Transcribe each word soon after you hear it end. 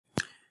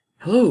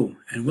Hello,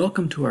 and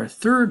welcome to our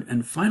third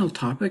and final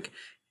topic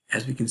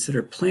as we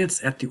consider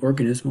plants at the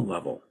organismal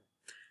level.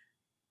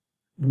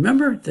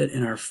 Remember that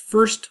in our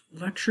first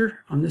lecture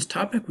on this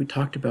topic, we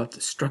talked about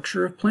the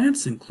structure of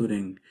plants,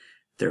 including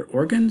their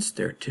organs,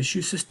 their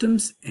tissue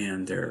systems,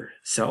 and their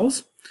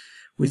cells.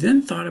 We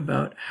then thought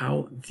about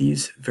how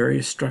these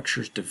various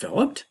structures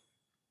developed.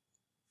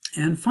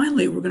 And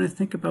finally, we're going to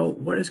think about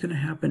what is going to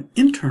happen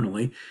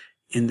internally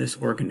in this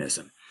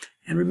organism.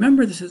 And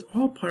remember, this is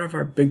all part of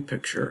our big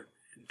picture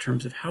in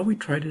terms of how we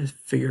try to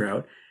figure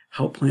out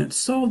how plants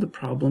solve the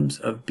problems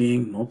of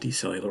being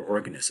multicellular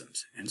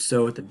organisms. And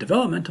so at the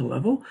developmental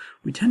level,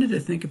 we tended to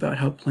think about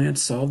how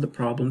plants solve the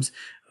problems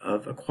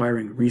of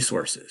acquiring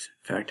resources.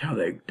 In fact, how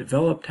they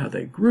developed, how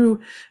they grew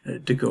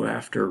to go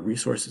after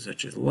resources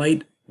such as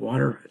light,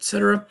 water,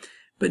 etc.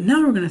 But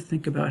now we're going to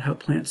think about how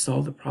plants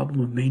solve the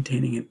problem of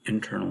maintaining an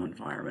internal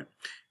environment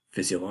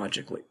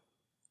physiologically.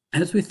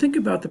 As we think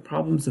about the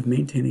problems of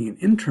maintaining an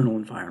internal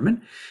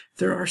environment,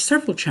 there are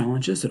several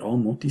challenges that all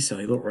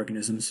multicellular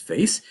organisms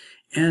face,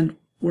 and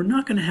we're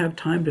not going to have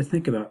time to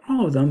think about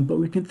all of them, but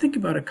we can think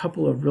about a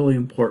couple of really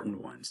important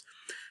ones.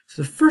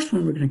 So the first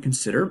one we're going to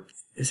consider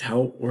is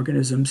how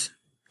organisms,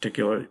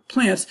 particularly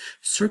plants,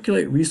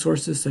 circulate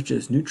resources such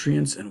as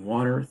nutrients and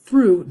water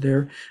through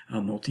their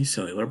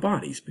multicellular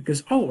bodies,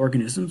 because all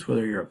organisms,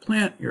 whether you're a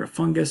plant, you're a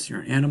fungus,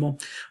 you're an animal,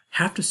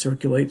 have to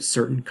circulate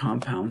certain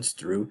compounds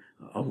through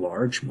a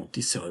large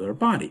multicellular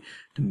body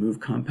to move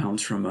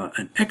compounds from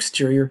an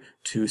exterior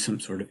to some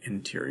sort of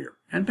interior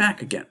and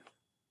back again.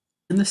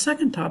 And the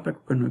second topic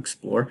we're going to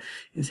explore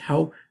is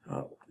how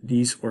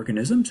these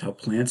organisms, how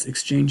plants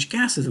exchange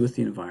gases with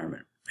the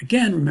environment.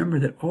 Again, remember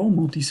that all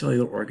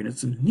multicellular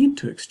organisms need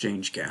to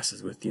exchange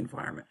gases with the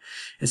environment.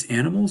 As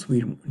animals,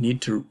 we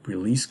need to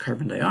release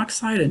carbon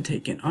dioxide and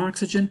take in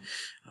oxygen.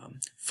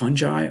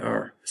 Fungi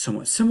are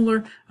somewhat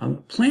similar.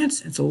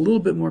 Plants, it's a little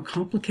bit more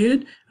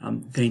complicated.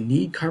 They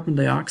need carbon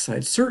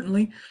dioxide,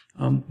 certainly,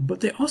 but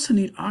they also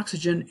need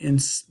oxygen in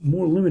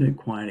more limited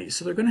quantities.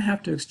 So they're going to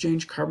have to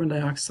exchange carbon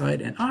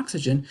dioxide and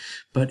oxygen,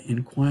 but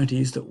in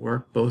quantities that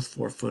work both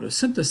for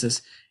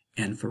photosynthesis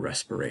and for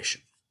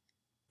respiration.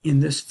 In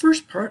this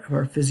first part of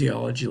our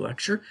physiology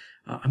lecture,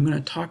 I'm going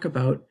to talk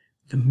about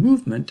the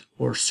movement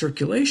or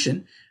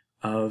circulation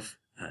of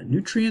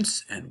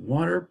nutrients and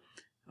water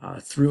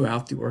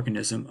throughout the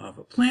organism of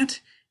a plant.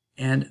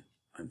 And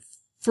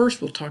first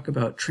we'll talk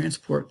about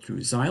transport through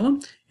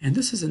xylem, and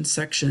this is in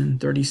section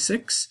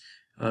 36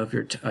 of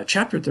your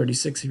chapter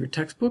 36 of your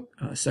textbook,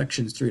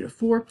 sections 3 to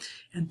 4.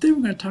 And then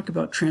we're going to talk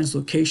about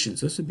translocation.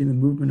 So this would be the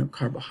movement of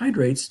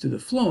carbohydrates through the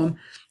phloem,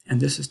 and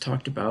this is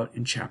talked about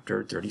in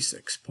chapter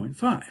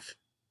 36.5.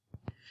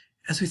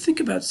 As we think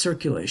about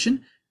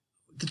circulation,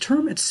 the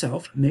term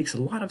itself makes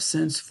a lot of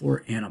sense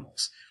for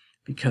animals,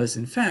 because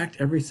in fact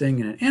everything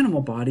in an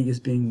animal body is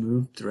being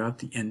moved throughout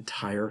the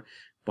entire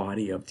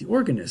body of the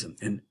organism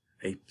in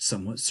a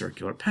somewhat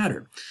circular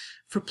pattern.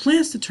 For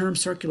plants, the term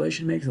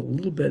circulation makes a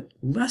little bit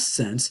less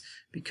sense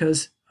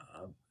because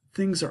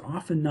things are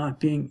often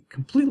not being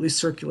completely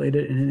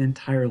circulated in an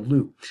entire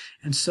loop.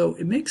 And so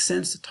it makes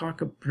sense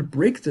to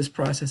break this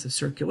process of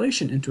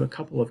circulation into a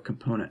couple of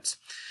components.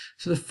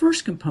 So the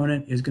first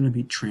component is going to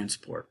be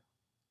transport.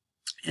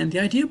 And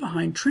the idea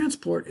behind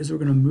transport is we're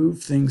going to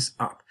move things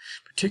up,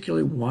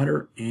 particularly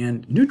water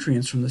and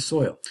nutrients from the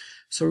soil.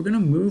 So we're going to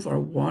move our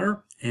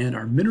water and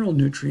our mineral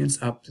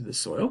nutrients up to the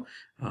soil,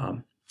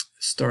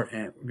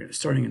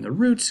 starting in the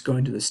roots,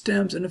 going to the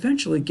stems, and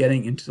eventually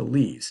getting into the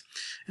leaves.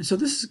 And so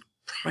this is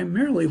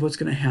primarily what's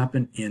going to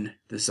happen in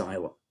the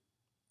xylem.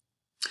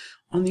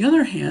 On the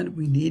other hand,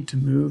 we need to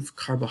move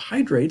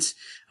carbohydrates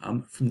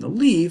from the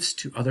leaves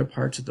to other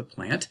parts of the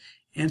plant.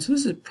 And so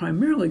this is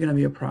primarily going to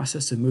be a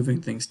process of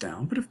moving things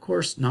down, but of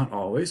course not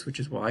always, which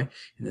is why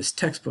in this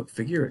textbook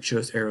figure it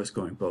shows arrows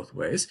going both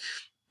ways.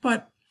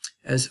 But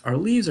as our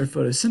leaves are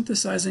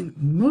photosynthesizing,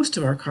 most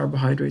of our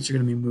carbohydrates are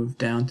going to be moved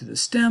down to the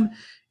stem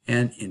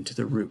and into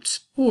the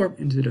roots, or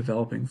into the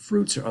developing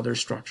fruits or other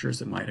structures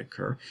that might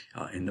occur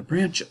in the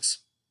branches.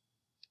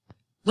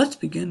 Let's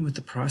begin with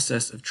the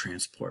process of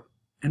transport.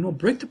 And we'll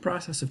break the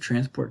process of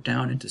transport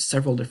down into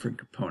several different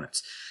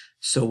components.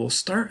 So we'll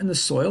start in the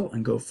soil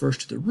and go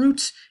first to the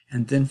roots,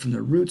 and then from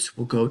the roots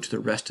we'll go to the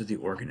rest of the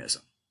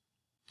organism.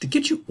 To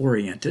get you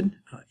oriented,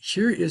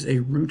 here is a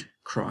root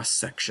cross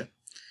section.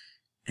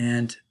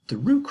 And the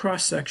root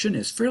cross section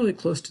is fairly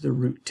close to the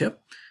root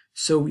tip.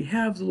 So we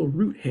have little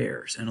root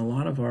hairs, and a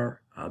lot of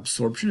our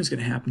absorption is going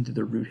to happen to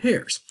the root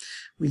hairs.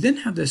 We then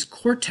have this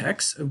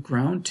cortex of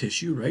ground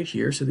tissue right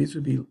here. So these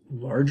would be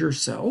larger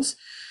cells,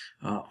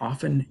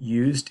 often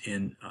used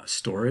in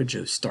storage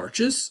of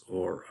starches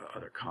or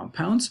other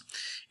compounds.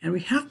 And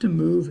we have to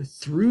move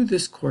through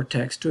this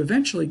cortex to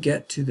eventually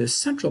get to this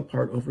central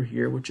part over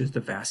here, which is the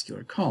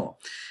vascular column.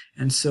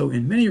 And so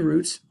in many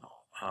roots,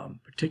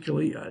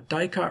 particularly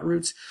dicot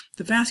roots,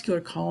 the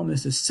vascular column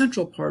is the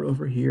central part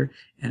over here,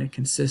 and it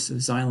consists of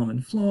xylem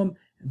and phloem.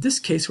 In this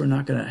case, we're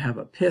not going to have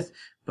a pith,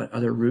 but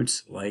other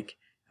roots like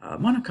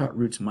monocot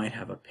roots might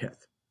have a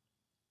pith.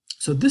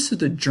 So this is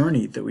the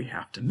journey that we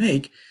have to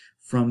make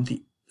from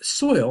the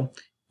soil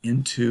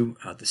into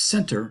the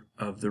center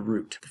of the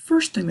root. The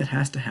first thing that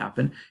has to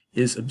happen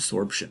is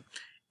absorption.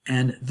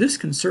 And this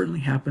can certainly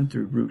happen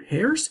through root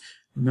hairs.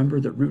 Remember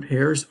that root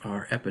hairs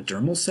are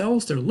epidermal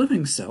cells. They're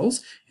living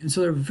cells, and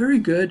so they're very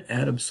good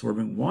at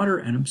absorbing water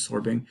and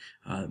absorbing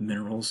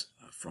minerals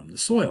from the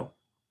soil.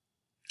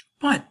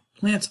 But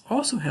plants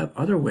also have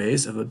other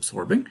ways of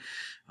absorbing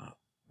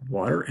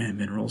water and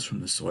minerals from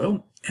the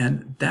soil,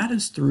 and that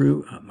is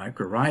through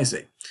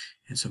mycorrhizae.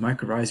 And so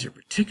mycorrhizae are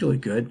particularly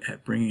good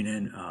at bringing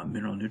in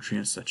mineral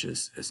nutrients such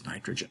as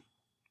nitrogen.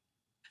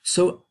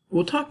 So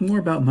we'll talk more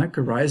about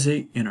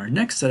mycorrhizae in our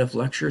next set of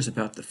lectures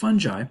about the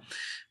fungi,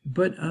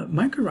 but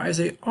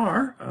mycorrhizae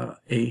are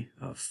a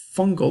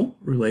fungal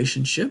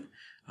relationship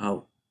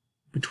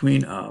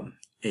between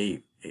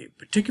a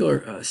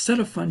particular set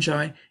of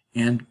fungi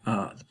and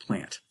the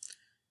plant.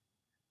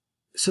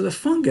 So the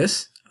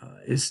fungus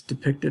is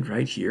depicted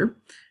right here,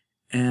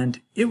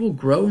 and it will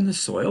grow in the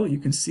soil. You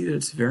can see that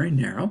it's very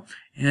narrow,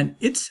 and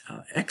it's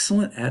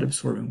excellent at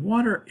absorbing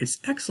water. It's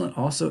excellent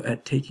also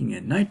at taking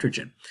in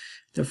nitrogen.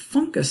 The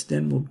fungus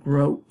then will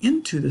grow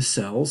into the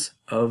cells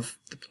of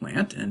the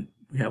plant, and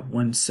we have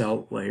one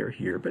cell layer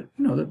here, but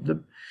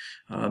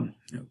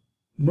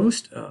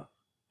most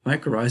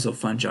mycorrhizal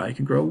fungi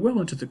can grow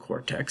well into the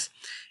cortex,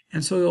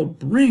 and so they'll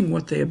bring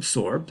what they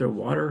absorb, their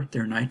water,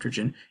 their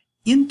nitrogen,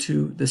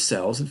 into the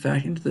cells, in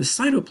fact, into the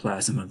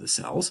cytoplasm of the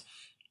cells,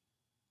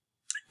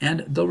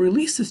 and they'll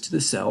release this to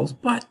the cells,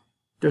 but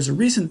there's a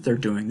reason that they're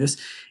doing this,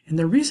 and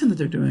the reason that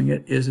they're doing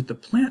it is that the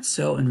plant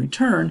cell in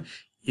return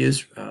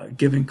is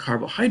giving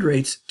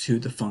carbohydrates to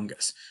the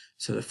fungus.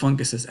 So the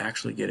fungus is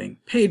actually getting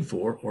paid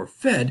for or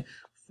fed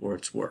for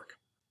its work.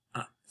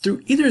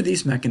 Through either of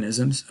these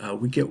mechanisms,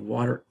 we get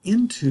water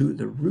into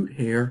the root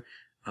hair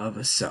of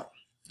a cell,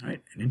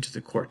 right, and into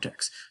the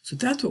cortex. So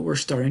that's what we're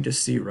starting to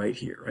see right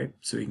here, right?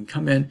 So you can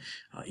come in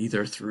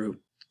either through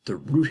the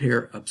root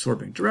hair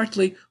absorbing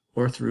directly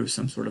or through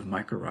some sort of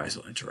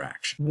mycorrhizal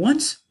interaction.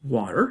 Once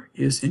water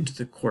is into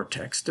the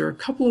cortex, there are a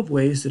couple of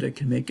ways that it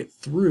can make it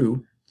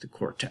through the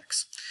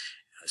cortex.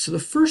 So the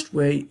first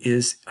way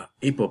is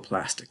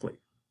apoplastically.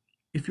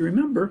 If you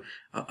remember,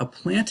 a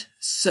plant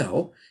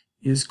cell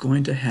is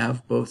going to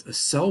have both a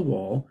cell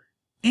wall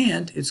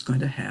and it's going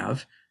to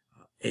have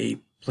a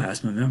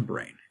plasma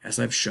membrane, as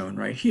I've shown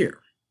right here.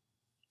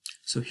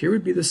 So here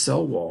would be the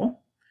cell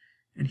wall,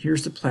 and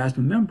here's the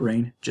plasma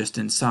membrane just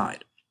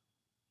inside.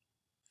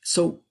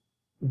 So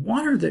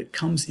water that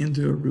comes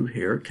into a root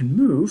hair can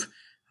move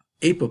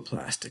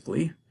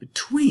apoplastically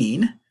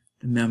between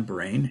the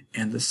membrane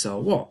and the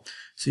cell wall.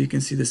 So you can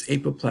see this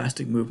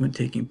apoplastic movement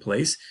taking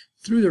place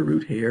through the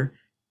root hair,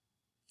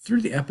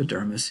 through the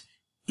epidermis,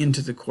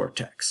 into the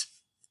cortex.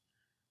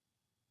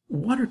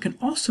 Water can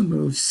also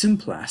move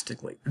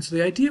symplastically. And so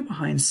the idea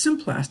behind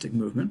symplastic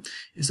movement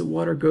is that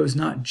water goes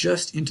not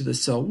just into the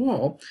cell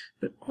wall,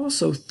 but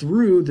also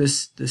through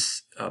this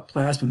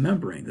plasma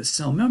membrane, the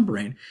cell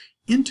membrane,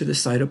 into the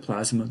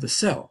cytoplasm of the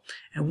cell.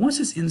 And once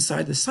it's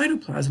inside the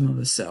cytoplasm of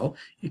the cell,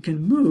 it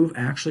can move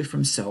actually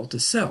from cell to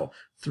cell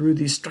through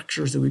these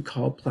structures that we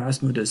call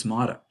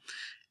plasmodesmata.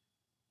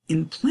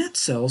 In plant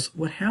cells,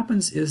 what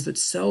happens is that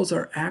cells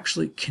are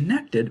actually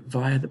connected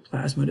via the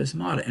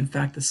plasmodesmata. In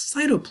fact, the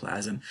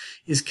cytoplasm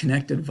is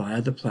connected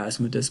via the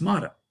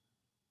plasmodesmata.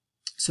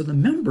 So the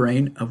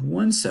membrane of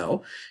one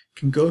cell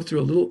can go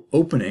through a little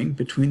opening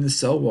between the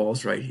cell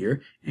walls right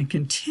here and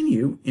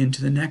continue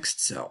into the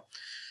next cell.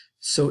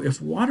 So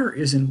if water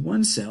is in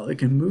one cell, it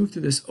can move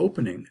through this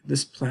opening,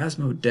 this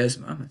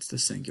plasmodesma, that's the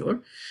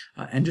singular,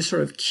 and just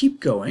sort of keep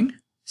going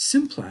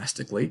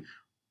symplastically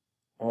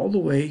all the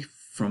way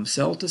from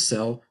cell to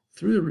cell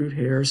through the root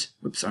hairs,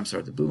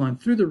 the blue line,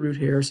 through the root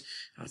hairs,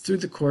 through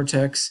the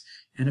cortex,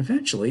 and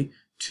eventually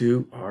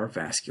to our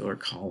vascular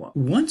column.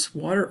 Once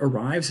water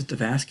arrives at the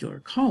vascular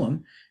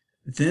column,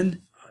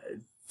 then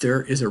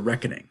there is a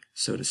reckoning,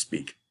 so to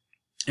speak.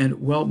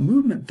 And while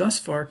movement thus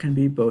far can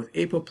be both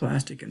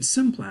apoplastic and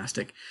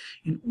symplastic,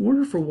 in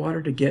order for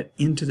water to get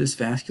into this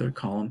vascular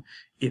column,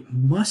 it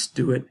must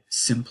do it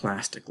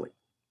symplastically.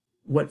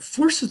 What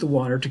forces the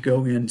water to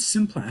go in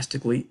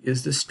symplastically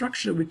is the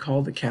structure that we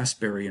call the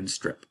Casparian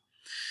strip.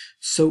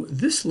 So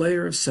this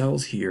layer of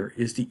cells here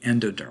is the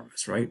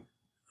endodermis, right?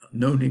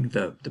 Noting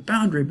the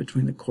boundary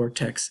between the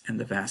cortex and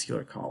the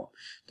vascular column,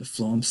 the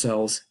phloem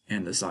cells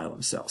and the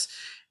xylem cells.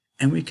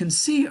 And we can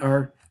see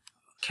our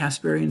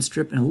Casparian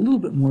strip in a little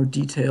bit more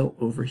detail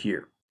over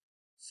here.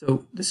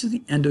 So this is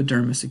the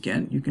endodermis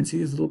again. You can see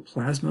these little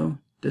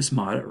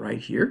plasmodesmata right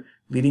here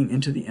leading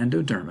into the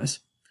endodermis.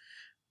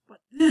 But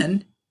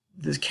then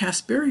the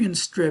Casparian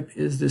strip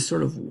is this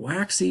sort of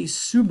waxy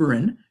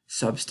suberin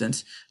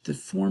substance that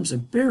forms a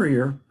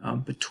barrier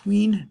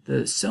between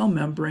the cell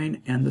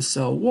membrane and the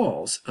cell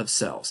walls of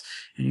cells.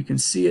 And you can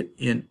see it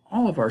in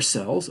all of our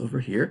cells over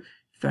here.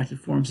 In fact, it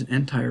forms an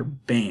entire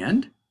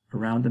band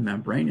around the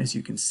membrane, as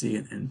you can see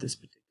in this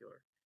particular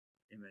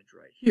image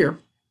right here.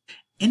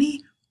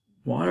 Any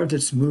water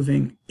that's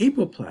moving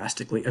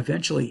apoplastically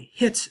eventually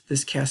hits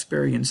this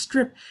Casparian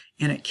strip,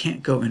 and it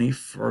can't go any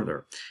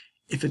further.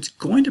 if it's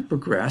going to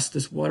progress,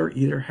 this water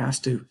either has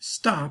to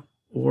stop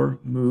or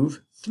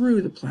move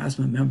through the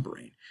plasma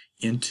membrane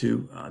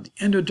into the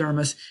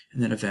endodermis,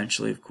 and then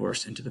eventually, of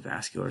course, into the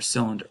vascular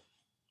cylinder.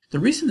 The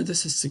reason that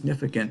this is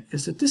significant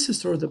is that this is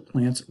sort of the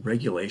plant's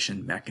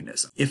regulation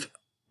mechanism. If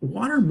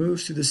water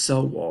moves through the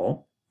cell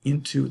wall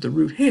into the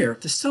root hair,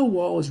 the cell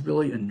wall is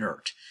really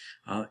inert.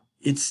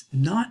 It's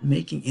not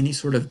making any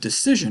sort of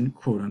decision,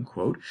 quote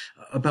unquote,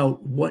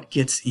 about what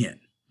gets in,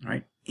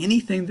 right?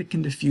 Anything that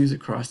can diffuse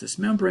across this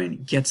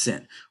membrane gets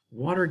in.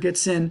 Water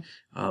gets in,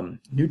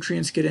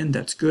 nutrients get in,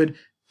 that's good.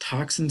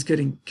 Toxins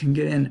can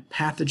get in,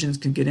 pathogens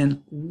can get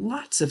in,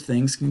 lots of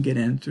things can get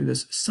in through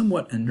this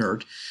somewhat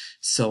inert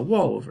cell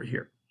wall over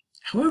here.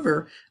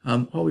 However,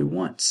 while we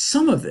want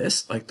some of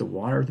this, like the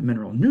water, the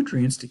mineral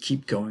nutrients, to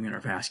keep going in our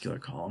vascular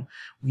column,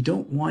 we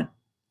don't want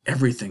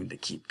everything to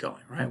keep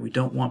going, right? We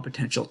don't want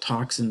potential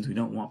toxins, we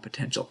don't want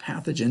potential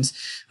pathogens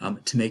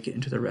to make it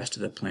into the rest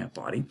of the plant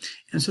body.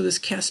 And so this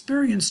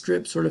Casparian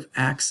strip sort of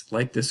acts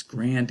like this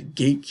grand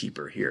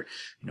gatekeeper here,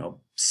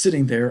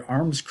 sitting there,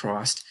 arms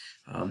crossed,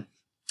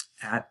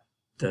 at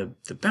the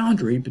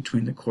boundary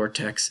between the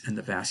cortex and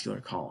the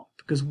vascular column.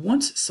 Because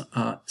once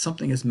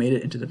something has made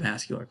it into the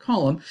vascular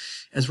column,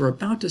 as we're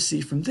about to see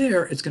from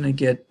there, it's going to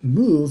get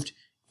moved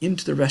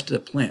into the rest of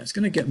the plant. It's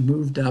going to get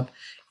moved up,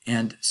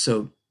 and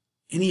so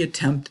any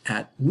attempt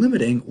at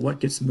limiting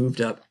what gets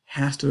moved up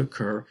has to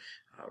occur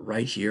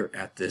right here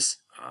at this,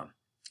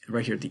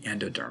 right here at the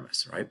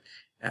endodermis, right?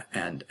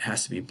 And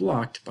has to be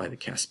blocked by the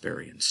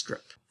Casparian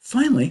strip.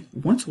 Finally,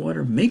 once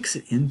water makes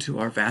it into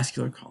our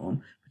vascular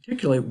column,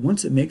 particularly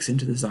once it makes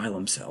into the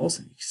xylem cells,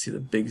 and you can see the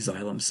big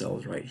xylem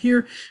cells right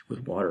here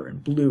with water in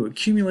blue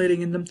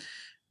accumulating in them,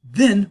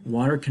 then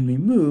water can be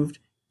moved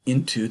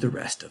into the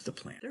rest of the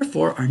plant.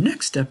 Therefore, our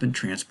next step in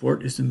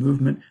transport is the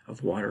movement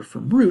of water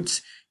from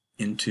roots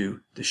into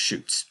the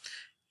shoots.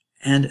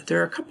 And there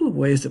are a couple of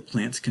ways that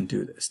plants can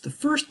do this. The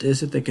first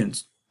is that they can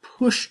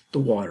push the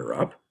water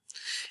up,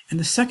 and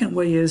the second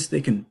way is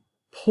they can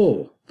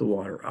pull the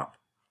water up.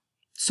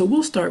 So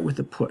we'll start with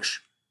the push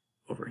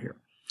over here.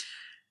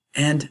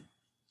 And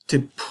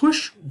to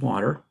push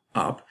water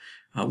up,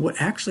 what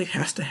actually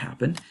has to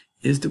happen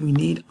is that we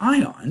need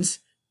ions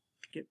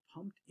to get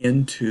pumped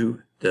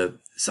into the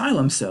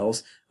xylem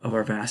cells of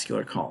our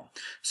vascular column.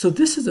 So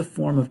this is a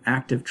form of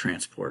active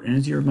transport. And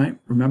as you might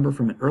remember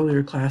from an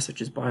earlier class,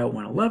 such as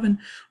Bio214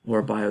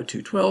 or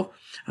Bio212,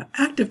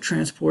 active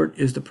transport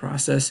is the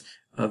process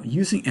of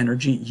using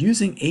energy,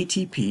 using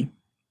ATP,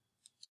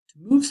 to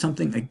move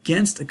something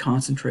against a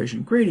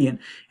concentration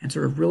gradient and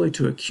sort of really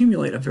to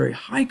accumulate a very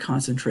high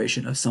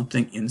concentration of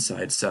something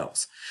inside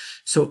cells.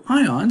 So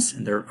ions,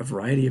 and there are a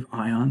variety of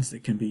ions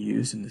that can be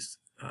used in this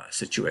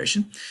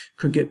situation,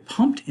 could get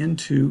pumped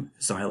into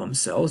xylem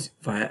cells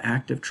via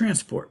active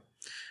transport.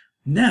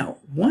 Now,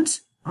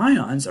 once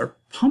ions are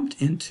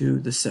pumped into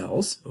the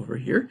cells over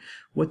here,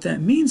 what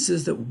that means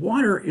is that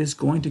water is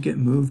going to get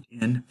moved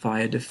in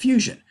via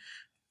diffusion,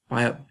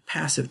 via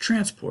passive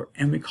transport,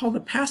 and we call the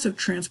passive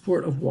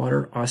transport of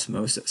water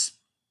osmosis.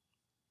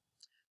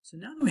 So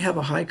now that we have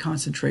a high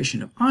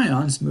concentration of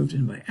ions moved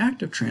in by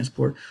active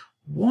transport,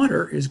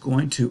 water is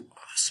going to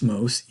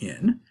osmose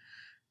in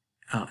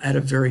at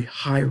a very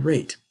high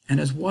rate. And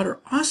as water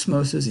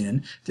osmoses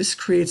in, this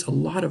creates a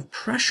lot of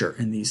pressure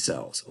in these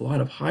cells, a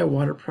lot of high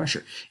water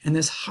pressure. And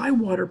this high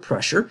water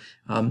pressure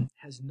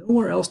has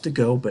nowhere else to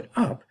go but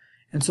up.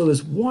 And so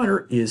this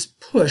water is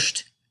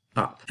pushed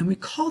up. And we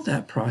call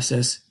that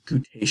process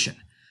guttation.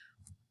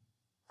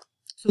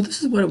 So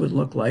this is what it would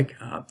look like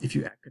if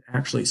you could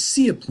actually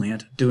see a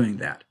plant doing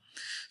that.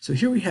 So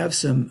here we have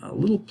some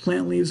little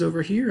plant leaves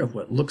over here of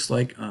what looks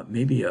like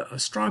maybe a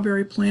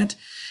strawberry plant.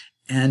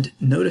 And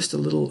notice the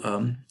little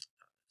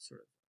sort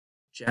of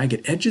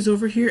jagged edges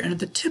over here. And at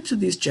the tips of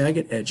these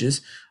jagged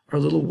edges are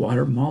little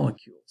water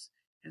molecules.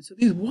 And so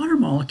these water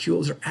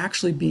molecules are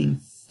actually being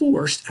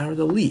forced out of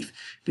the leaf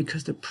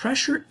because the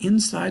pressure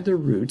inside the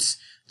roots,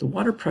 the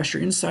water pressure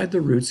inside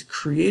the roots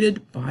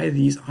created by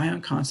these high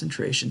ion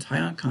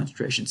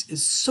concentrations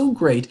is so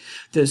great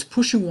that it's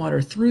pushing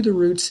water through the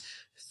roots,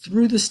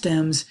 through the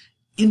stems,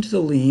 into the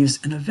leaves,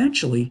 and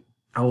eventually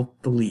out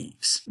the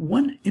leaves.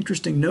 One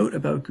interesting note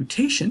about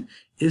guttation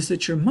is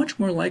that you're much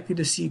more likely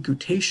to see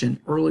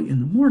guttation early in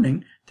the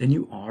morning than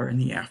you are in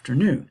the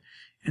afternoon.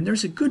 And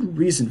there's a good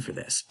reason for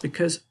this,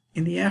 because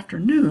in the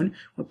afternoon,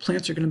 what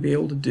plants are going to be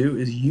able to do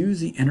is use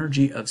the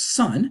energy of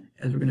sun,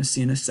 as we're going to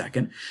see in a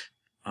second,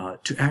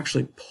 to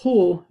actually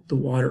pull the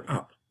water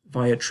up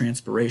via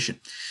transpiration.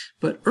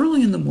 But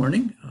early in the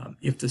morning,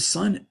 if the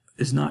sun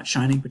is not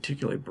shining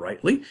particularly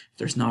brightly, if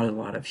there's not a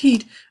lot of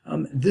heat,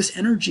 this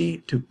energy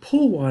to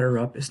pull water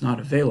up is not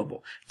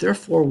available.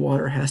 Therefore,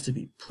 water has to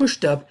be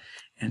pushed up,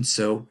 and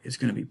so it's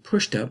going to be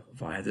pushed up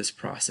via this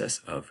process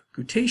of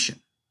guttation.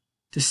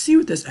 To see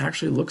what this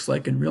actually looks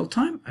like in real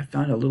time, I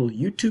found a little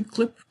YouTube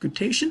clip of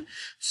guttation,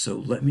 so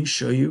let me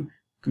show you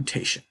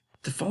guttation.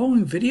 The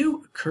following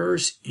video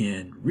occurs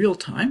in real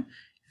time,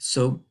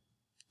 so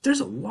there's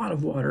a lot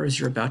of water, as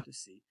you're about to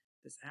see,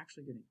 that's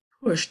actually getting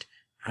pushed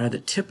out of the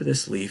tip of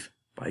this leaf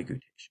by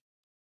guttation.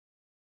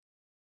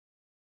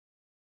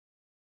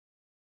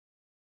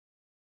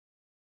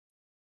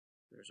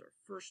 there's our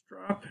first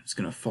drop. It's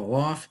going to fall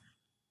off.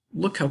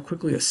 Look how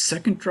quickly a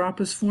second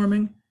drop is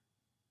forming.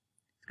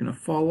 It's going to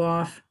fall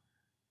off.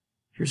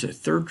 Here's a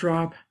third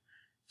drop.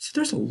 So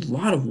there's a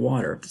lot of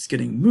water that's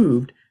getting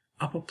moved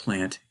up a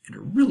plant in a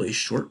really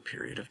short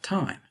period of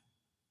time.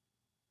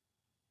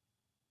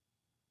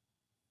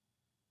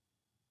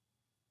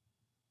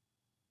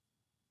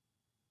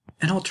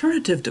 An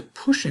alternative to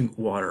pushing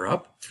water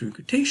up through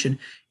guttation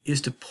is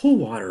to pull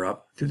water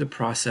up through the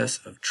process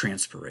of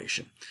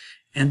transpiration.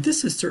 And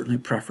this is certainly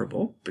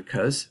preferable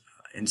because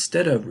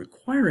instead of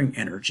requiring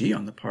energy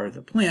on the part of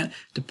the plant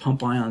to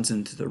pump ions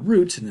into the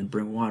roots and then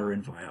bring water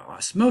in via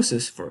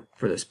osmosis for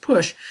this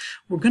push,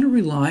 we're going to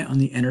rely on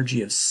the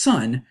energy of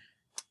sun,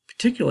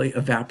 particularly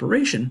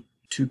evaporation,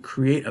 to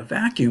create a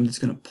vacuum that's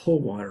going to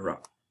pull water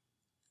up.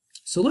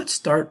 So let's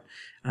start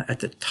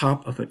at the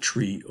top of a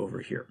tree over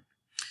here.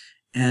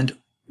 And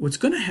what's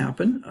going to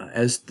happen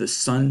as the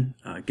sun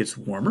gets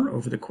warmer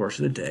over the course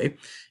of the day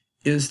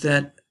is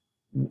that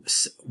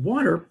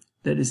water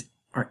that is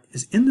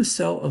in the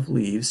cell of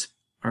leaves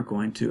are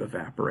going to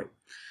evaporate.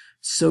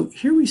 So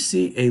here we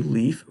see a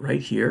leaf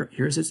right here.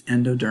 Here's its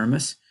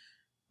endodermis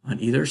on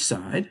either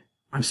side.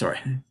 I'm sorry,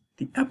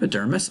 the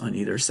epidermis on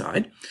either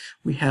side.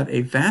 We have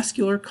a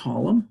vascular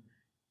column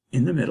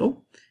in the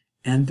middle,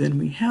 and then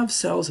we have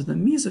cells of the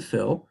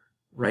mesophyll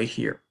right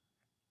here.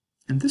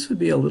 And this would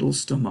be a little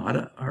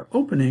stomata, or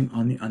opening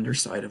on the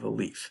underside of a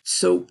leaf.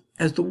 So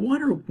as the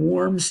water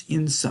warms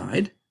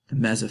inside the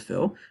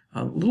mesophyll,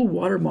 little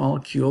water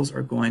molecules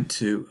are going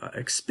to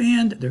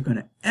expand. They're going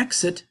to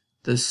exit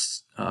the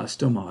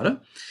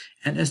stomata.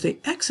 And as they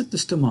exit the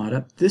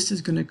stomata, this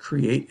is going to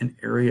create an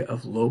area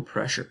of low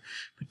pressure,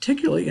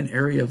 particularly an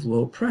area of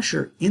low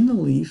pressure in the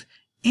leaf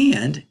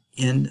and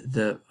in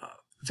the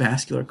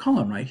vascular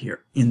column right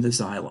here in the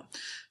xylem.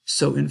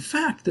 So in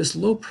fact, this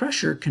low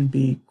pressure can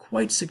be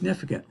quite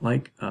significant,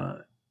 like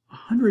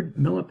 100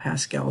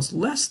 millipascals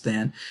less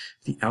than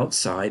the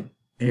outside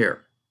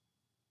air.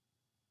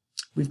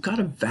 We've got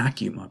a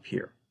vacuum up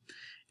here.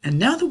 And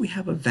now that we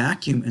have a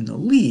vacuum in the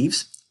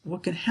leaves,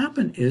 what can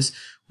happen is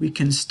we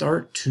can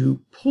start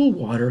to pull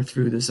water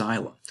through the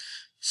xylem.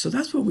 So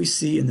that's what we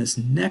see in this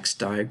next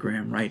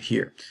diagram right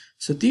here.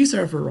 So these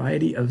are a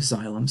variety of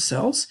xylem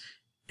cells,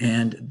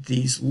 and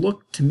these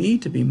look to me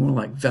to be more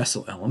like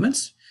vessel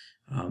elements.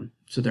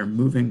 So they're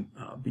moving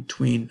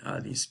between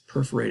these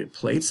perforated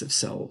plates of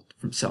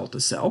from cell to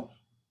cell.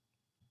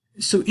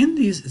 So in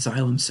these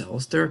xylem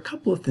cells, there are a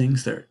couple of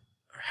things that are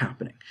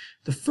happening.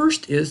 The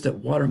first is that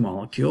water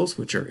molecules,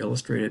 which are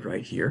illustrated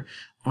right here,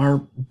 are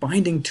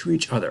binding to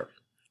each other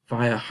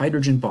via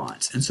hydrogen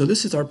bonds. And so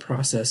this is our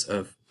process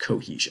of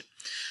cohesion.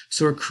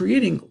 So we're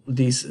creating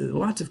these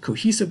lots of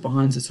cohesive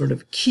bonds that sort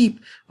of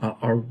keep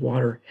our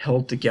water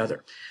held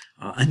together.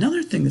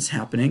 Another thing that's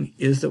happening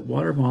is that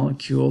water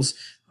molecules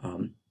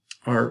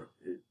are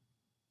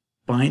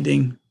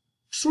binding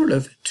sort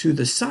of to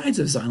the sides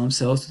of xylem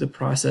cells through the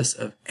process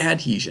of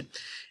adhesion.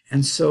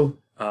 And so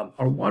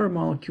our water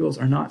molecules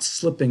are not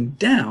slipping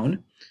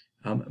down,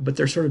 but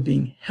they're sort of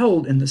being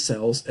held in the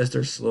cells as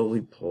they're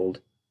slowly pulled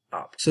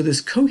up. So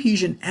this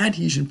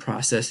cohesion-adhesion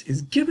process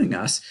is giving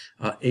us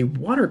a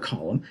water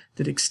column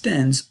that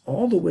extends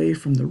all the way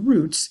from the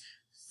roots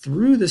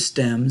through the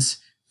stems,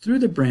 through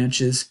the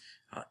branches,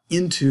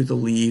 into the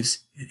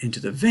leaves, and into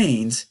the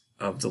veins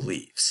of the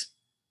leaves.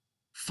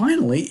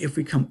 Finally, if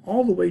we come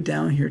all the way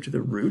down here to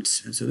the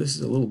roots, and so this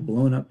is a little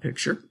blown up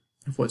picture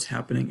of what's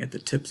happening at the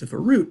tips of a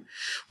root,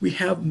 we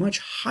have much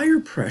higher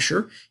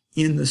pressure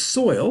in the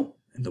soil,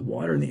 and the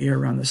water and the air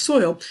around the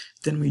soil,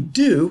 than we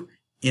do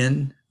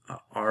in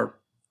our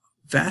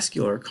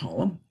vascular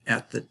column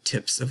at the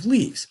tips of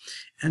leaves.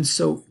 And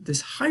so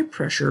this high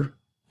pressure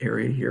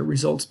area here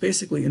results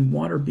basically in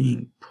water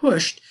being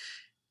pushed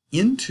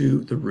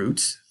into the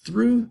roots,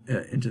 through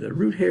into the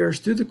root hairs,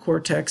 through the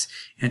cortex,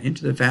 and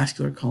into the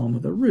vascular column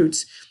of the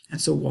roots. And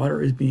so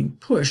water is being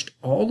pushed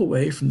all the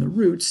way from the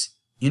roots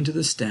into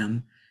the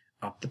stem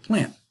up the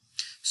plant.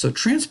 So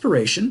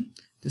transpiration,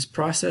 this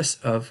process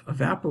of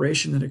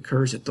evaporation that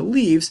occurs at the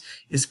leaves,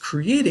 is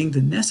creating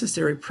the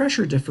necessary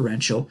pressure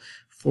differential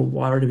for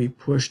water to be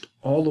pushed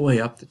all the way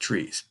up the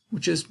trees,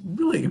 which is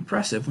really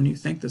impressive when you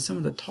think that some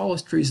of the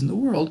tallest trees in the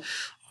world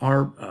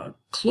are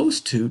close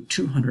to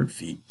 200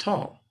 feet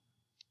tall.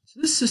 So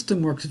this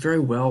system works very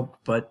well,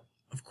 but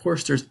of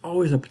course there's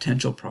always a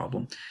potential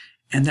problem,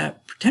 and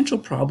that potential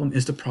problem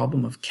is the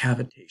problem of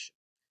cavitation.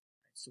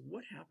 So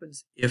what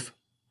happens if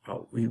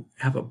we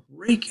have a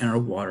break in our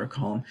water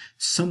column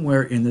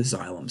somewhere in the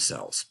xylem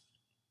cells?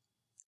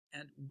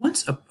 And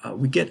once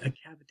we get a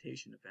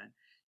cavitation event,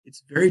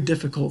 it's very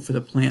difficult for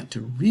the plant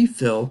to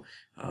refill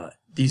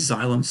these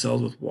xylem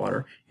cells with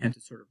water and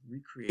to sort of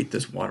recreate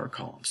this water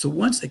column. So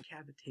once a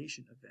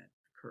cavitation event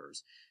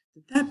occurs,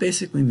 that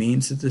basically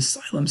means that the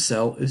xylem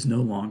cell is no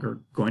longer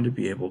going to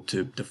be able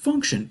to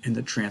function in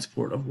the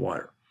transport of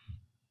water.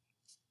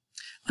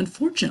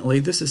 Unfortunately,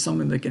 this is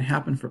something that can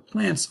happen for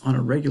plants on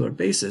a regular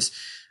basis,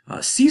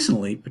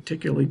 seasonally,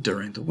 particularly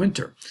during the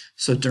winter.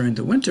 So during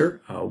the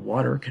winter,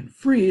 water can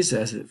freeze.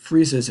 As it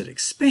freezes, it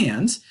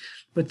expands.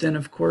 But then,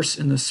 of course,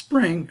 in the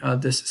spring,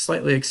 this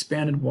slightly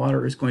expanded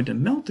water is going to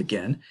melt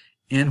again.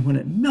 And when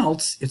it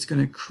melts, it's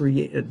going to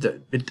create,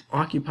 it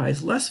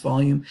occupies less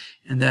volume,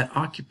 and that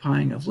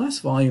occupying of less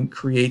volume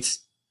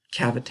creates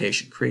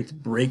cavitation, creates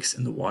breaks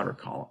in the water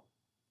column.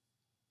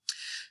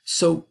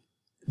 So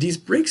these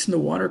breaks in the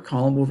water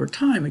column over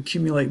time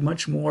accumulate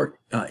much more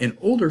in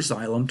older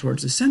xylem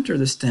towards the center of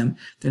the stem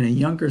than in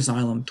younger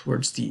xylem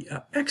towards the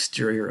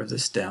exterior of the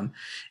stem.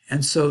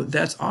 And so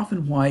that's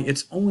often why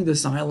it's only the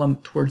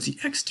xylem towards the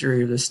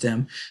exterior of the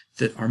stem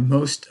that are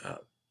most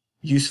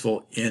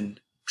useful in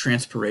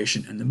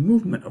transpiration and the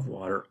movement of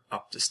water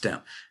up the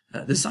stem.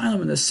 The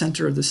xylem in the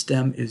center of the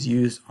stem is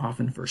used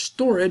often for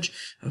storage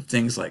of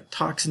things like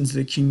toxins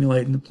that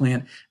accumulate in the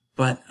plant,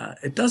 but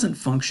it doesn't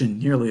function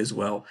nearly as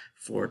well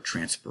for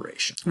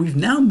transpiration. We've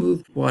now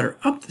moved water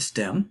up the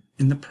stem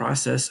in the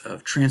process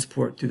of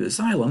transport through the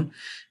xylem.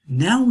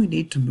 Now we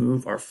need to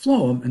move our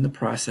phloem in the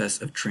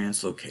process of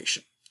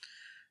translocation.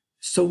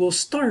 So we'll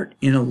start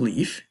in a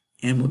leaf,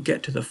 and we'll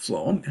get to the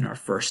phloem in our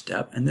first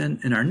step, and then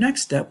in our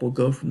next step we'll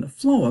go from the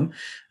phloem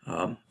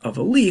of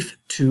a leaf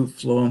to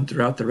phloem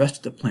throughout the rest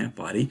of the plant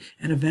body,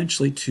 and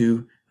eventually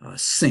to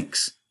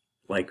sinks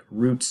like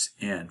roots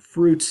and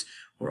fruits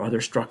or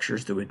other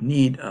structures that would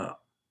need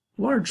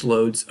large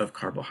loads of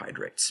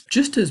carbohydrates.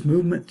 Just as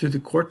movement through the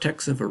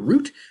cortex of a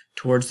root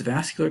towards the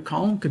vascular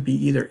column could be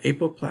either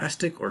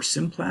apoplastic or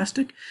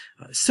symplastic,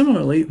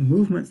 similarly,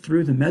 movement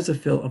through the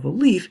mesophyll of a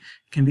leaf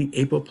can be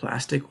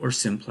apoplastic or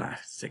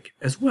symplastic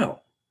as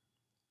well.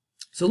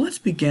 So let's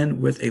begin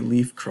with a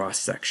leaf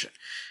cross-section.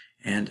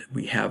 And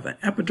we have an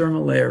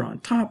epidermal layer on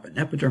top, an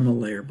epidermal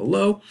layer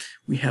below.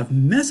 We have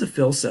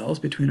mesophyll cells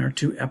between our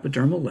two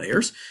epidermal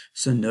layers.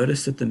 So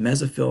notice that the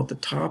mesophyll at the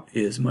top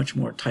is much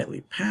more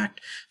tightly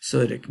packed so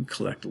that it can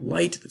collect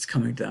light that's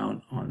coming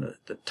down on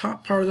the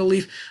top part of the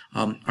leaf.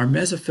 Our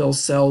mesophyll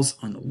cells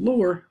on the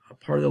lower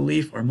part of the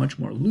leaf are much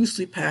more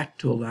loosely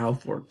packed to allow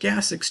for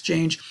gas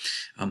exchange,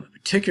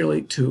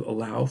 particularly to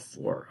allow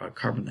for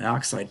carbon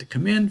dioxide to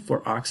come in,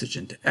 for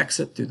oxygen to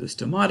exit through the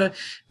stomata.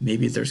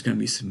 Maybe there's going to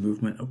be some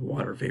movement of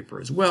water vapor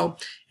as well.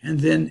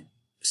 And then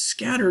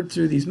scattered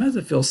through these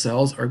mesophyll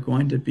cells are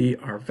going to be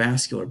our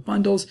vascular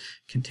bundles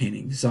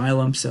containing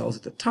xylem cells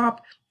at the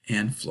top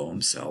and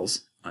phloem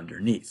cells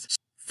underneath.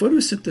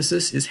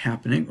 Photosynthesis is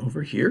happening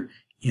over here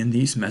in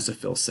these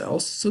mesophyll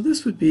cells. So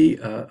this would be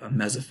a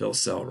mesophyll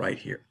cell right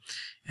here.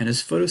 And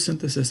as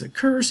photosynthesis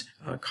occurs,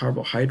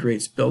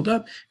 carbohydrates build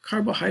up.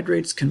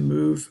 Carbohydrates can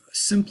move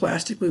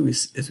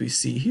symplastically, as we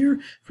see here,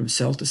 from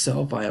cell to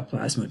cell via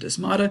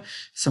plasmodesmata.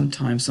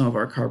 Sometimes some of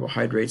our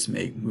carbohydrates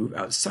may move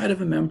outside of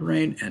a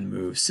membrane and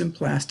move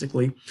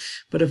symplastically,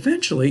 but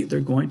eventually they're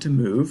going to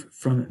move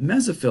from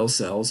mesophyll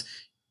cells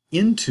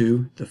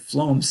into the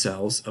phloem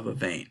cells of a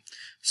vein.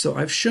 So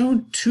I've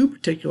shown two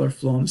particular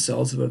phloem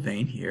cells of a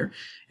vein here,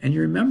 and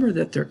you remember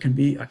that there can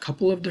be a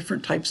couple of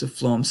different types of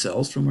phloem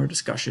cells from our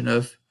discussion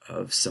of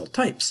cell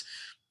types.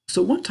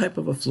 So one type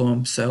of a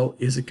phloem cell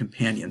is a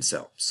companion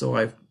cell. So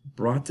I've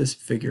brought this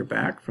figure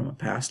back from a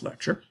past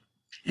lecture.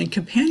 And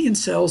companion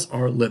cells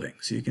are living.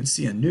 So you can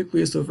see a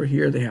nucleus over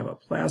here. They have a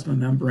plasma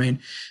membrane.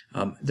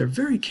 They're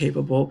very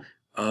capable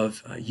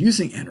of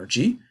using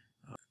energy,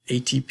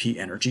 ATP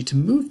energy, to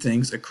move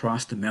things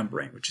across the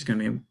membrane, which is going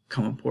to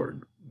become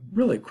important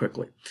really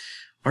quickly.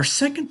 Our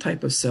second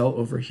type of cell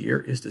over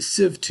here is the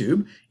sieve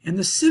tube, and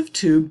the sieve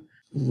tube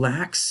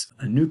lacks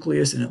a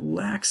nucleus and it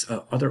lacks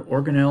other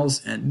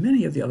organelles and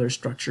many of the other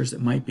structures that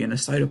might be in a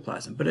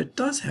cytoplasm, but it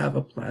does have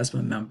a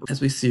plasma membrane,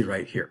 as we see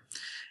right here.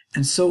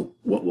 And so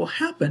what will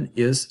happen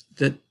is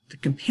that the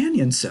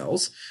companion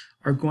cells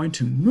are going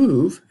to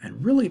move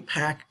and really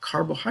pack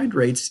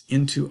carbohydrates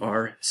into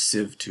our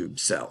sieve tube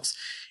cells.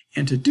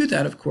 And to do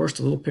that, of course,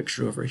 the little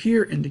picture over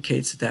here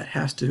indicates that that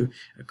has to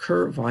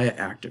occur via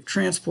active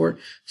transport.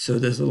 So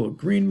this little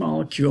green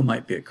molecule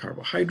might be a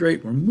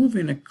carbohydrate. We're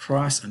moving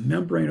across a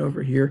membrane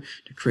over here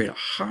to create a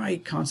high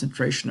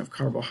concentration of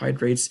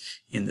carbohydrates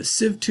in the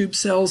sieve tube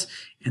cells,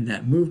 and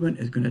that movement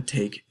is going to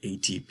take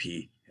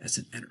ATP as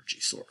an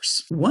energy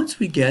source. Once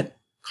we get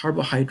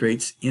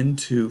carbohydrates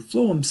into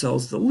phloem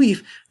cells of the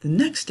leaf, the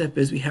next step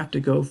is we have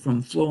to go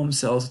from phloem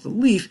cells of the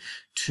leaf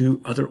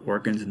to other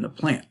organs in the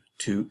plant,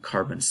 to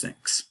carbon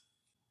sinks.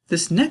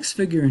 This next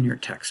figure in your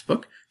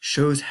textbook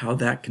shows how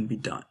that can be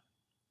done.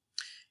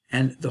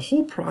 And the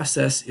whole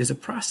process is a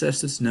process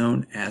that's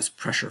known as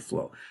pressure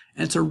flow.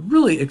 And it's a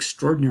really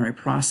extraordinary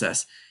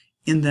process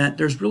in that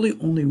there's really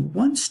only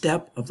one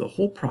step of the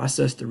whole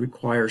process that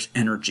requires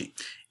energy.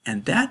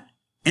 And that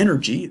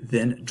energy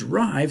then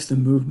drives the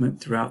movement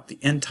throughout the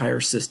entire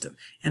system.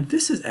 And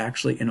this is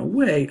actually, in a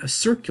way, a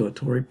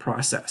circulatory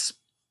process.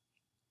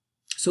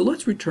 So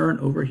let's return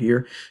over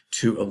here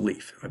to a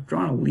leaf. I've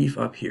drawn a leaf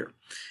up here.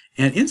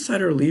 And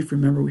inside our leaf,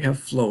 remember, we have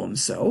phloem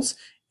cells,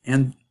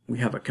 and we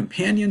have a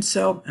companion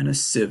cell and a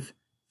sieve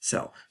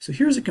cell. So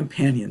here's a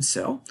companion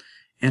cell,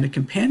 and a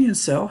companion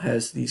cell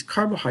has these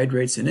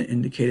carbohydrates in it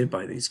indicated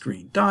by these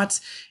green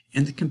dots,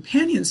 And the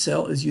companion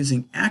cell is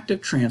using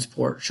active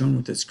transport, shown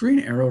with this green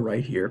arrow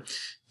right here,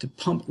 to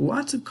pump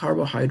lots of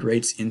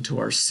carbohydrates into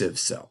our sieve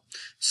cell.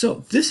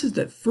 So this is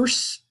that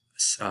first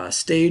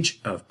stage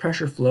of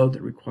pressure flow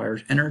that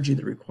requires energy,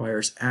 that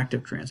requires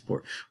active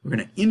transport. We're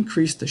going to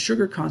increase the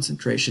sugar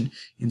concentration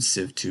in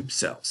sieve tube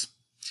cells.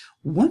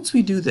 Once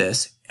we do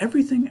this,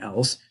 everything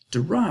else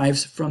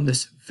derives from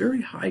this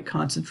very high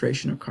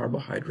concentration of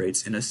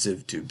carbohydrates in a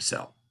sieve tube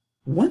cell.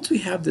 Once we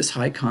have this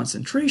high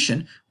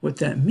concentration, what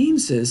that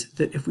means is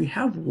that if we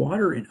have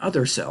water in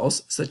other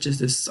cells, such as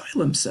this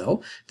xylem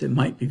cell that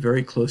might be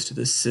very close to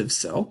this sieve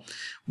cell,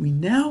 we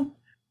now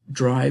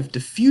drive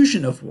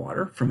diffusion of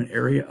water from an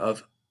area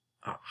of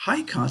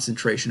high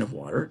concentration of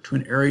water to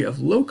an area of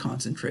low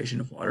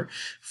concentration of water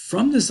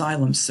from the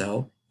xylem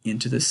cell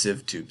into the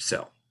sieve tube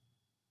cell.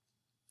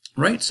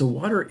 Right? So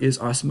water is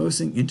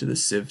osmosing into the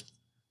sieve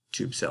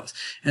tube cells.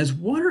 As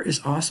water is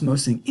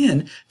osmosing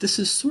in, this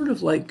is sort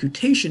of like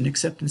guttation,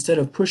 except instead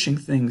of pushing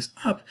things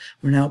up,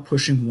 we're now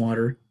pushing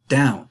water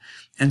down.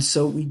 And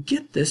so we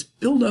get this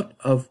buildup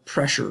of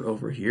pressure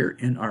over here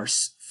in our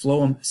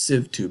phloem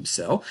sieve tube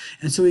cell.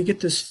 And so we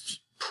get this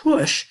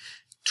push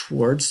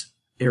towards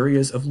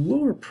areas of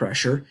lower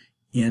pressure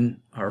in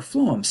our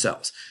phloem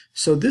cells.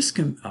 So this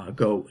can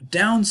go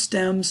down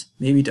stems,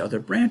 maybe to other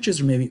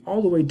branches, or maybe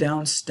all the way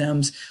down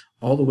stems,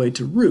 all the way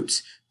to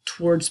roots,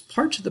 towards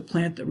parts of the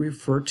plant that we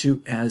refer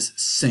to as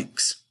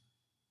sinks.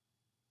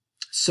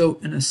 So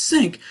in a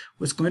sink,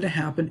 what's going to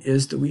happen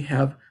is that we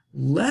have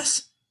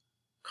less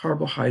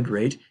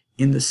carbohydrate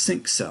in the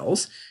sink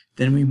cells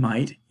than we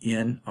might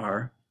in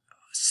our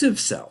sieve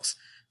cells.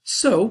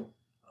 So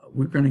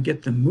we're going to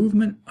get the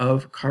movement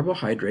of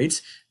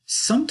carbohydrates,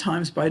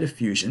 sometimes by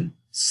diffusion,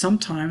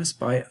 sometimes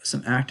by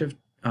some active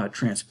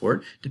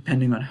transport,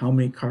 depending on how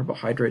many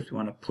carbohydrates we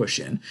want to push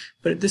in.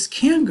 But this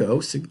can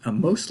go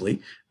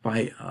mostly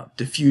by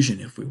diffusion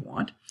if we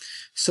want.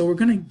 So we're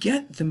going to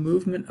get the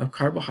movement of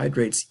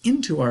carbohydrates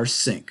into our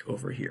sink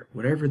over here,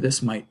 whatever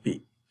this might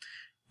be,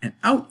 and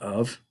out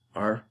of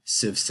our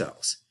sieve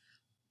cells.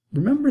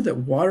 Remember that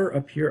water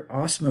up here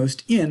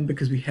osmosed in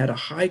because we had a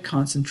high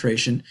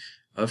concentration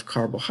of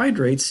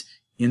carbohydrates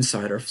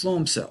inside our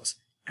phloem cells.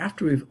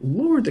 After we've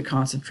lowered the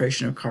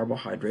concentration of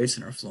carbohydrates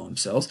in our phloem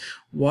cells,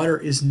 water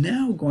is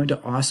now going to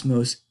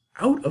osmose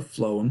out of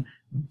phloem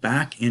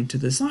back into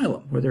the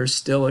xylem, where there's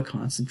still a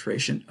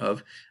concentration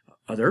of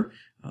other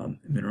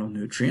mineral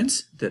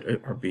nutrients that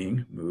are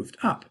being moved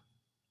up.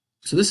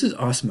 So this is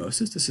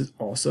osmosis. This is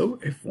also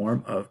a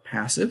form of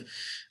passive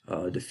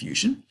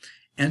diffusion.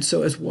 And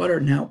so as water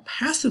now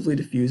passively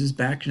diffuses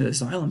back into the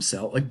xylem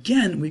cell,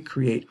 again, we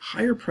create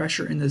higher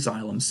pressure in the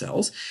xylem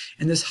cells.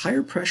 And this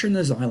higher pressure in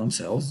the xylem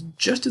cells,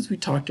 just as we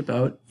talked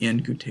about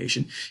in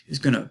guttation, is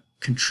going to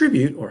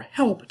contribute or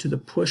help to the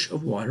push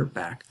of water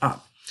back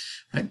up.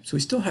 Right? So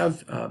we still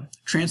have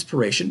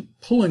transpiration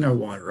pulling our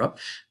water up,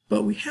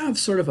 but we have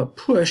sort of a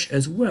push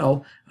as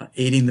well,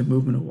 aiding the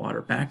movement of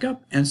water back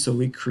up. And so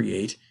we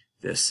create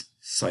this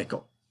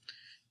cycle.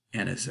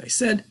 And as I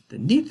said, the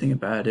neat thing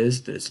about it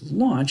is that it's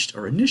launched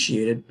or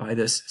initiated by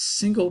this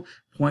single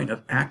point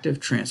of active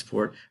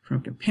transport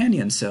from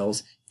companion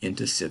cells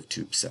into sieve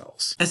tube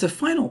cells. As a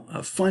final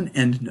fun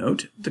end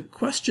note, the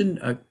question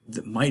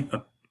that might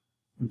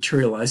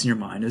materialize in your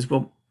mind is,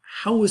 well,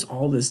 how is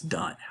all this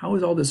done? How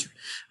is all this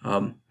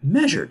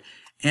measured?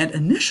 And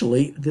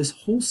initially, this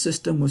whole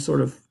system was sort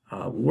of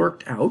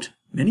worked out.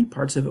 Many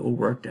parts of it were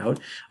worked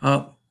out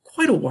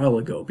quite a while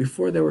ago,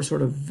 before there were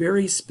sort of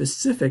very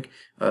specific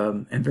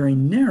and very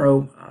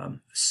narrow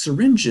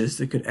syringes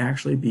that could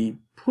actually be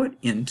put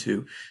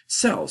into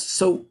cells.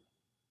 So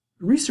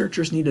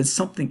researchers needed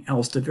something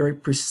else to very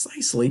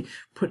precisely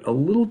put a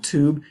little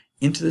tube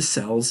into the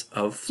cells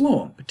of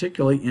phloem,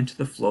 particularly into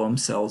the phloem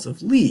cells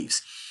of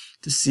leaves,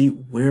 to see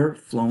where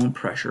phloem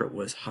pressure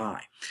was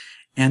high.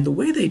 And the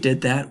way they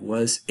did that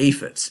was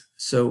aphids.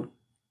 So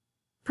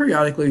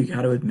periodically, you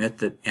got to admit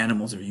that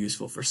animals are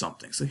useful for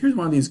something. So here's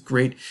one of these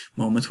great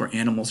moments where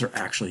animals are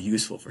actually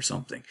useful for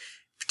something,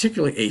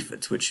 particularly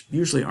aphids, which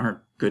usually aren't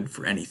good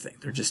for anything.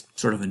 They're just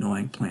sort of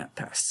annoying plant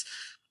pests.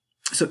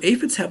 So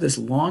aphids have this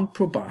long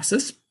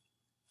proboscis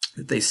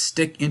that they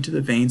stick into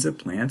the veins of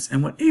plants,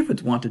 and what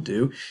aphids want to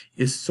do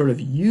is sort of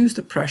use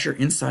the pressure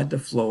inside the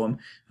phloem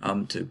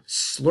to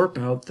slurp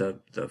out the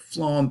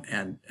phloem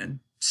and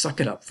suck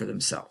it up for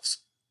themselves.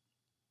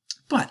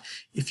 But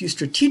if you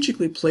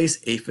strategically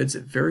place aphids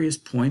at various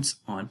points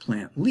on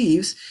plant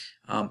leaves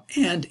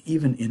and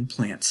even in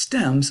plant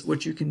stems,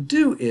 what you can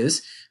do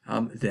is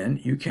then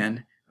you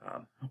can,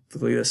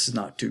 hopefully this is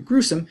not too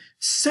gruesome,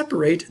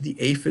 separate the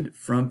aphid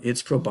from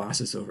its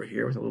proboscis over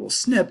here with a little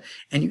snip,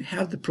 and you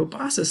have the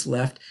proboscis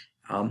left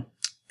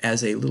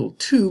as a little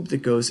tube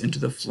that goes into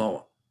the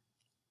phloem.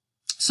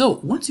 So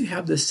once you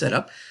have this set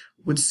up,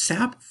 would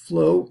sap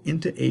flow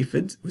into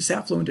aphids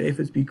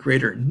be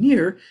greater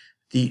near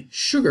the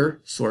sugar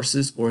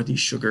sources or the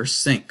sugar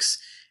sinks?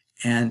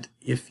 And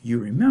if you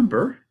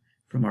remember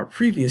from our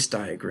previous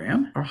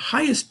diagram, our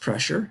highest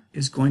pressure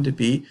is going to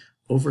be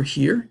over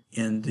here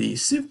in the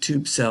sieve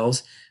tube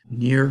cells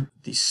near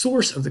the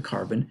source of the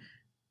carbon,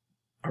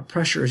 our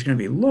pressure is going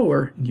to be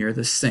lower near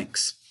the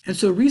sinks. And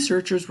so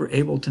researchers were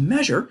able to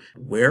measure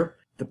where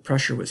the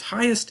pressure was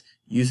highest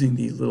using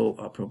these little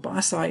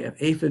proboscis of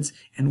aphids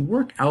and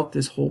work out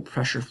this whole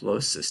pressure flow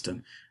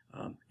system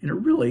in a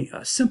really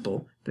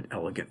simple but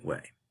elegant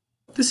way.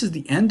 This is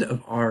the end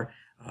of our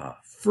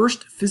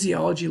first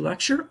physiology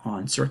lecture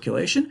on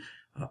circulation.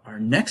 Our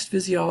next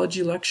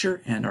physiology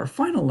lecture and our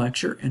final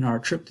lecture in our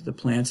trip to the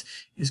plants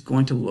is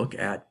going to look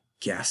at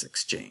gas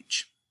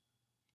exchange.